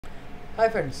Hi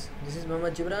friends, this is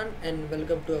Mohammed Jibran and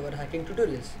welcome to our hacking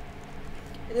tutorials.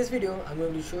 In this video, I'm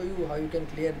going to show you how you can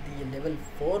clear the level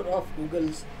 4 of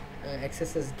Google's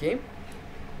XSS game.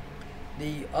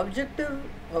 The objective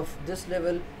of this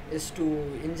level is to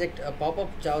inject a pop-up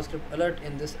JavaScript alert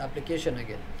in this application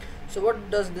again. So what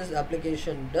does this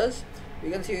application does? You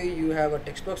can see you have a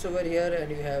text box over here and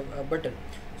you have a button.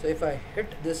 So if I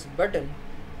hit this button,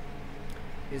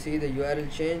 you see the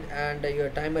URL change and your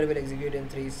timer will execute in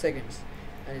 3 seconds,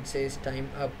 and it says time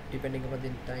up depending upon the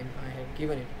time I have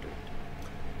given it to it.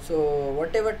 So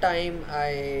whatever time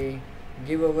I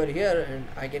give over here, and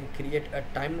I can create a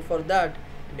timer for that,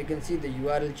 and you can see the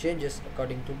URL changes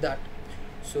according to that.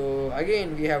 So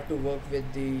again we have to work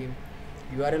with the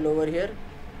URL over here.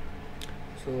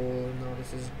 So now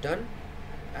this is done,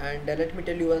 and let me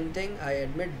tell you one thing, I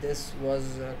admit this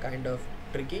was kind of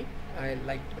tricky. I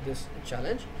liked this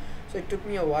challenge, so it took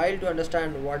me a while to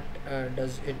understand what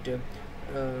does it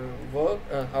work,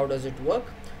 how does it work.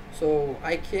 So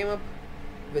I came up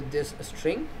with this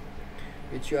string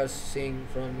which you are seeing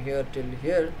from here till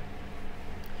here.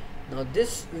 Now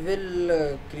this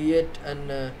will create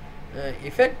an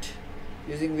effect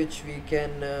using which we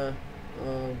can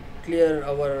clear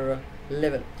our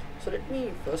level. So let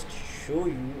me first show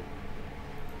you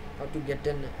how to get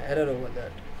an error over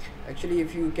that. Actually,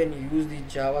 if you can use the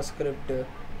JavaScript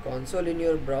console in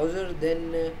your browser,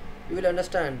 then you will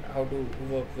understand how to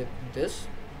work with this.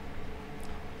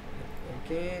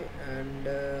 Okay, and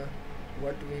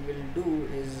what we will do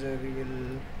is we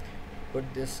will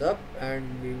put this up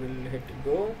and we will hit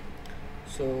go.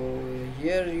 So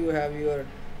here you have your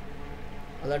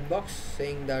alert box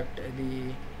saying that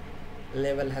the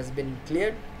level has been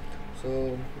cleared.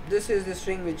 So this is the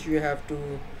string which you have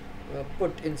to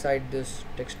put inside this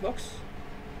text box.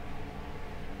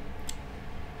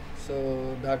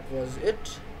 So that was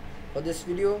it for this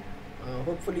video.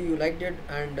 Hopefully you liked it,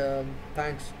 and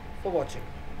thanks for watching.